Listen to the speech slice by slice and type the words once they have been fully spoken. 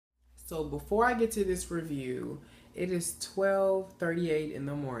So before I get to this review, it is 12:38 in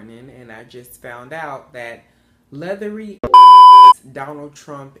the morning and I just found out that leathery Donald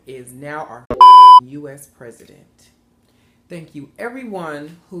Trump is now our U.S. president. Thank you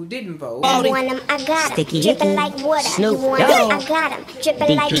everyone who didn't vote. You want them, I got them. Sticky Dripping like water. Snoop You want them, I got them.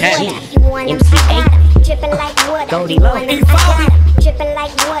 Dripping like DPG, water. You want them, I got them. Dripping like water. Goldie You Low. want them, I got them. Dripping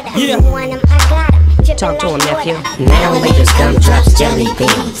like water. You want them, I got them. Dripping Talk to him, like nephew. water. Now latest gumdrops, jelly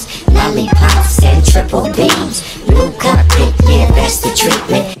beans, lollipops, and triple beans. Blue carpet, yeah, that's the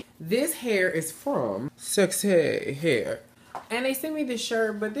treatment. This hair is from Sexay hair. And they sent me this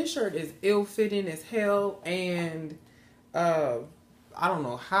shirt, but this shirt is ill-fitting as hell. And I don't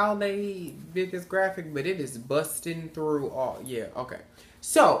know how they did this graphic, but it is busting through all. Yeah, okay.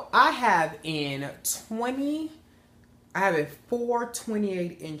 So I have in 4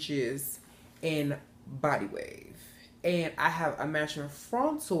 28 inches in body wave. And I have a matching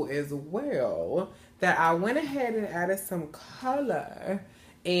frontal as well that I went ahead and added some color.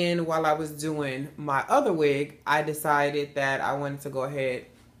 And while I was doing my other wig, I decided that I wanted to go ahead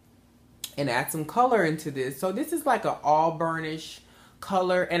and add some color into this. So this is like an auburnish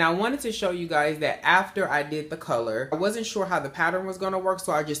color, and I wanted to show you guys that after I did the color, I wasn't sure how the pattern was going to work,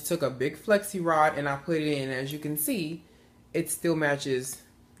 so I just took a big flexi rod and I put it in. As you can see, it still matches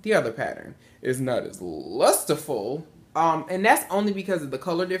the other pattern. It's not as lusterful, and that's only because of the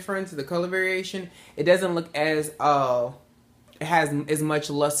color difference, the color variation. It doesn't look as it has as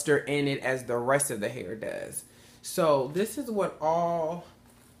much luster in it as the rest of the hair does. So this is what all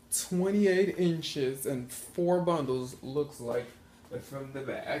 28 inches and 4 bundles looks like from the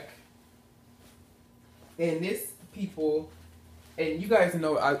back. And this, people, and you guys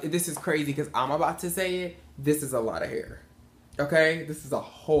know this is crazy because I'm about to say it, this is a lot of hair. Okay, this is a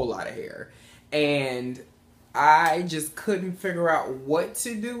whole lot of hair, and I just couldn't figure out what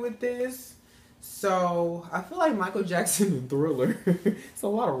to do with this. So I feel like Michael Jackson in Thriller. It's a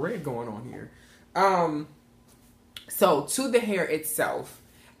lot of red going on here. So to the hair itself,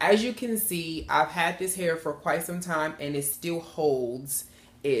 as you can see, I've had this hair for quite some time and it still holds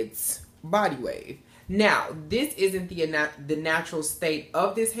its body wave. Now, this isn't the natural state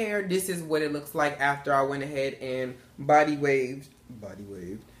of this hair. This is what it looks like after I went ahead and body waved.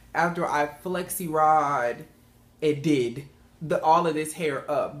 After I flexi rod, it did all of this hair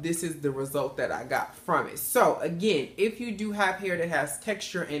up. This is the result that I got from it. So again, if you do have hair that has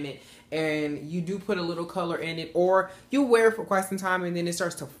texture in it and you do put a little color in it, or you wear it for quite some time and then it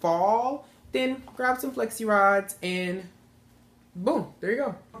starts to fall, then grab some flexi rods and boom, there you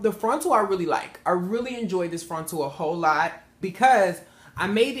go. The frontal I really like. I really enjoy this frontal a whole lot because I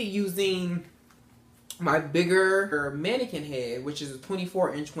made it using my bigger mannequin head, which is a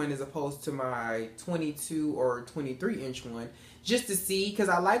 24-inch one as opposed to my 22 or 23-inch one, just to see, because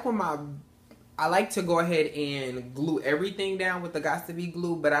I like to go ahead and glue everything down with the Got2b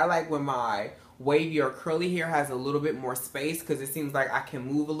glue, but I like when my wavy or curly hair has a little bit more space because it seems like I can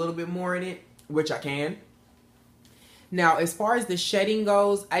move a little bit more in it, which I can. Now, as far as the shedding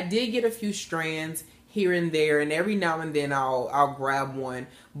goes, I did get a few strands here and there, and every now and then I'll grab one,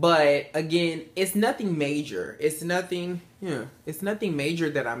 but again, it's nothing major. It's nothing major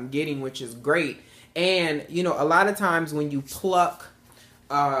that I'm getting, which is great. And you know, a lot of times when you pluck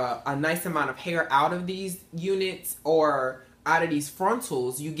a nice amount of hair out of these units or out of these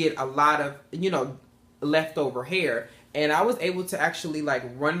frontals, you get a lot of, you know, leftover hair. And I was able to actually like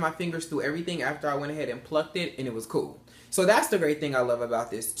run my fingers through everything after I went ahead and plucked it, and it was cool. So that's the great thing I love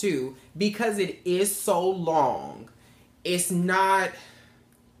about this too, because it is so long. It's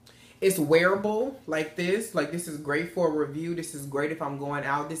wearable like this. Like, this is great for a review. This is great if I'm going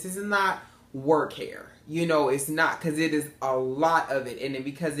out. This is not work hair. You know, it's not, because it is a lot of it. And then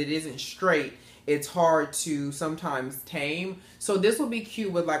because it isn't straight, it's hard to sometimes tame. So this will be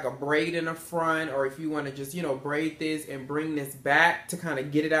cute with like a braid in the front, or if you want to just, you know, braid this and bring this back to kind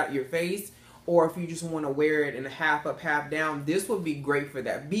of get it out your face. Or if you just want to wear it in a half up, half down, this would be great for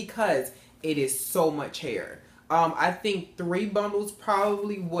that because it is so much hair. I think 3 bundles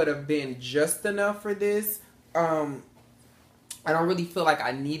probably would have been just enough for this. I don't really feel like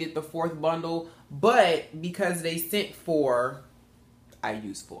I needed the 4th bundle, but because they sent 4, I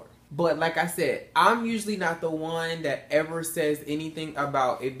used 4. But like I said, I'm usually not the one that ever says anything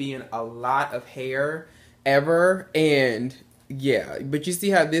about it being a lot of hair ever, and yeah, but you see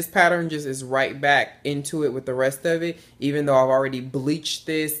how this pattern just is right back into it with the rest of it, even though I've already bleached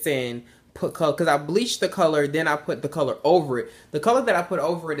this and put color, because I bleached the color, then I put the color over it. The color that I put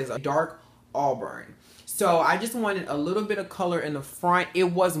over it is a dark auburn. So I just wanted a little bit of color in the front. It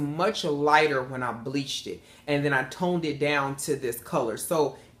was much lighter when I bleached it, and then I toned it down to this color.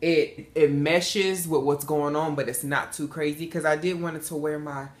 So it meshes with what's going on, but it's not too crazy. Because I did want to wear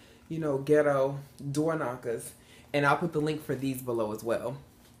my, you know, ghetto door knockers, and I'll put the link for these below as well.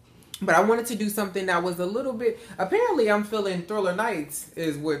 But I wanted to do something that was a little bit, apparently I'm feeling Thriller Nights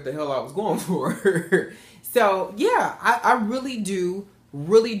is what the hell I was going for. So yeah, I really do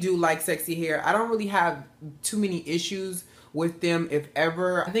like Sexy hair. I don't really have too many issues with them, if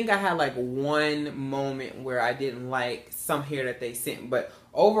ever. I think I had like one moment where I didn't like some hair that they sent, but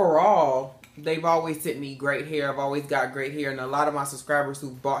overall, they've always sent me great hair. I've always got great hair, and a lot of my subscribers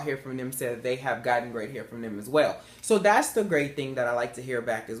who bought hair from them said they have gotten great hair from them as well. So that's the great thing that I like to hear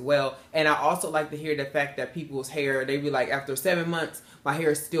back as well. And I also like to hear the fact that people's hair, they be like, after 7 months, my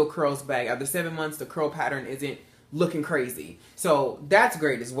hair still curls back. After 7 months, the curl pattern isn't looking crazy. So that's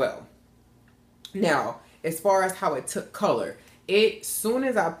great as well. Now, as far as how it took color, soon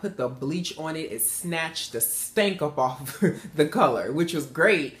as I put the bleach on it, it snatched the stank up off the color, which was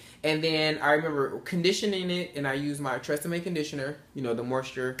great. And then I remember conditioning it, and I used my Tresemme conditioner, you know, the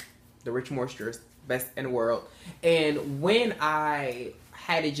moisture, the rich moisture, best in the world. And when I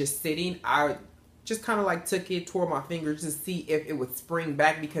had it just sitting, I just kind of like took it toward my fingers to see if it would spring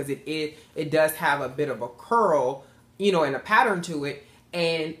back, because it does have a bit of a curl, you know, and a pattern to it.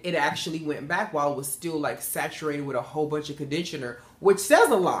 And it actually went back while it was still like saturated with a whole bunch of conditioner, which says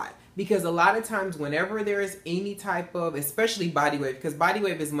a lot. Because a lot of times whenever there is any type of, especially body wave, because body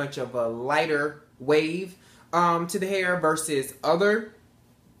wave is much of a lighter wave to the hair versus other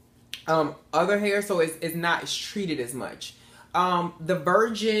hair, so it's not treated as much. The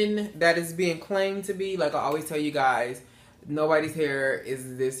virgin that is being claimed to be, like I always tell you guys, nobody's hair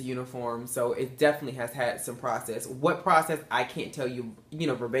is this uniform, so it definitely has had some process. What process, I can't tell you, you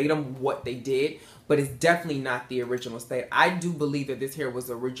know, verbatim what they did, but it's definitely not the original state. I do believe that this hair was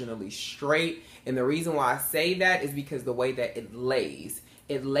originally straight, and the reason why I say that is because the way that it lays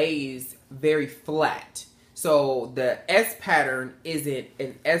very flat. So the S pattern isn't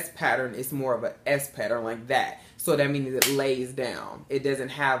an S pattern, it's more of an S pattern like that. So that means it lays down. It doesn't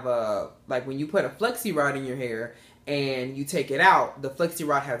have a, like when you put a flexi rod in your hair and you take it out, the flexi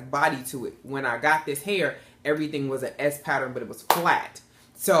rod has body to it. When I got this hair, everything was an S pattern, but it was flat.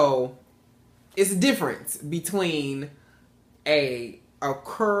 So it's a difference between a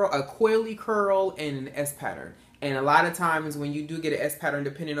coily curl and an S pattern. And a lot of times when you do get an S pattern,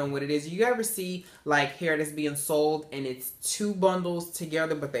 depending on what it is, you ever see like hair that's being sold and it's two bundles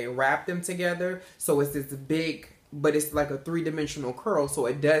together, but they wrap them together. So it's this big, but it's like a three-dimensional curl. So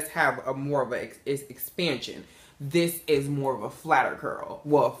it does have a more of an expansion. This is more of a flatter curl,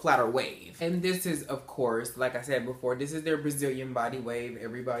 well, a flatter wave. And this is, of course, like I said before, this is their Brazilian body wave,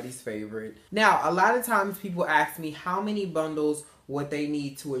 everybody's favorite. Now, a lot of times people ask me how many bundles would they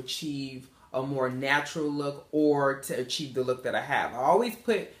need to achieve a more natural look or to achieve the look that I have. I always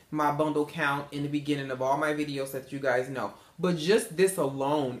put my bundle count in the beginning of all my videos that you guys know. But just this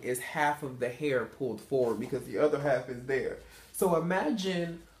alone is half of the hair pulled forward because the other half is there. So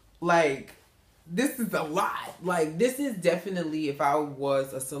imagine, like, this is a lot. Like, this is definitely, if I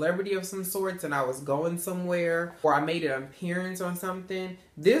was a celebrity of some sorts and I was going somewhere or I made an appearance on something,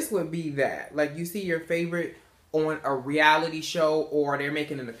 this would be that. Like, you see your favorite on a reality show, or they're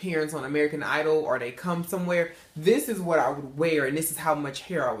making an appearance on American Idol, or they come somewhere, this is what I would wear, and this is how much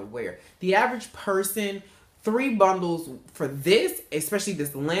hair I would wear. The average person, 3 bundles for this, especially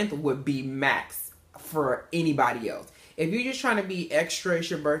this length, would be max for anybody else. If you're just trying to be extra, it's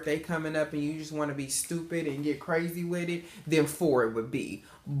your birthday coming up and you just want to be stupid and get crazy with it, then 4 it would be.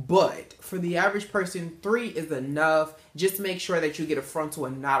 But for the average person, 3 is enough. Just make sure that you get a frontal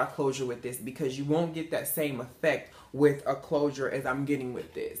and not a closure with this, because you won't get that same effect with a closure as I'm getting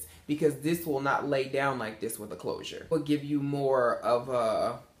with this, because this will not lay down like this with a closure. It will give you more of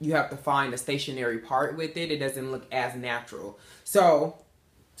a, you have to find a stationary part with it. It doesn't look as natural. So,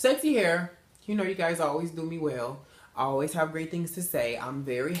 sexy hair, you know you guys always do me well. I always have great things to say. I'm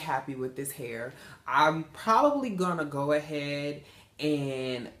very happy with this hair. I'm probably gonna go ahead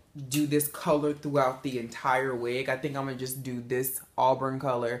and do this color throughout the entire wig. I think I'm gonna just do this auburn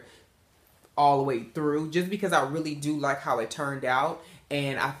color all the way through, just because I really do like how it turned out.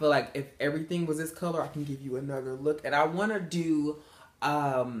 And I feel like if everything was this color, I can give you another look. And I want to do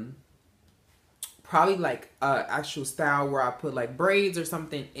probably like actual style where I put like braids or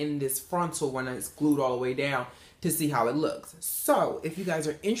something in this frontal when it's glued all the way down, to see how it looks. So if you guys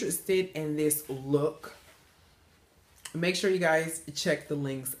are interested in this look, make sure you guys check the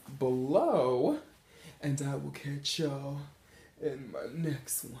links below, and I will catch y'all in my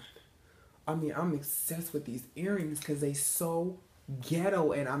next one. I mean, I'm obsessed with these earrings because they so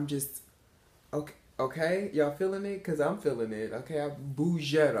ghetto, and I'm just, okay, Okay, y'all feeling it? Because I'm feeling it. Okay, I'm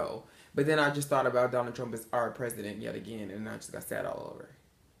bougetto. But then I just thought about Donald Trump as our president yet again, and I just got sad all over.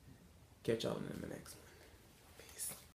 Catch y'all in the next one.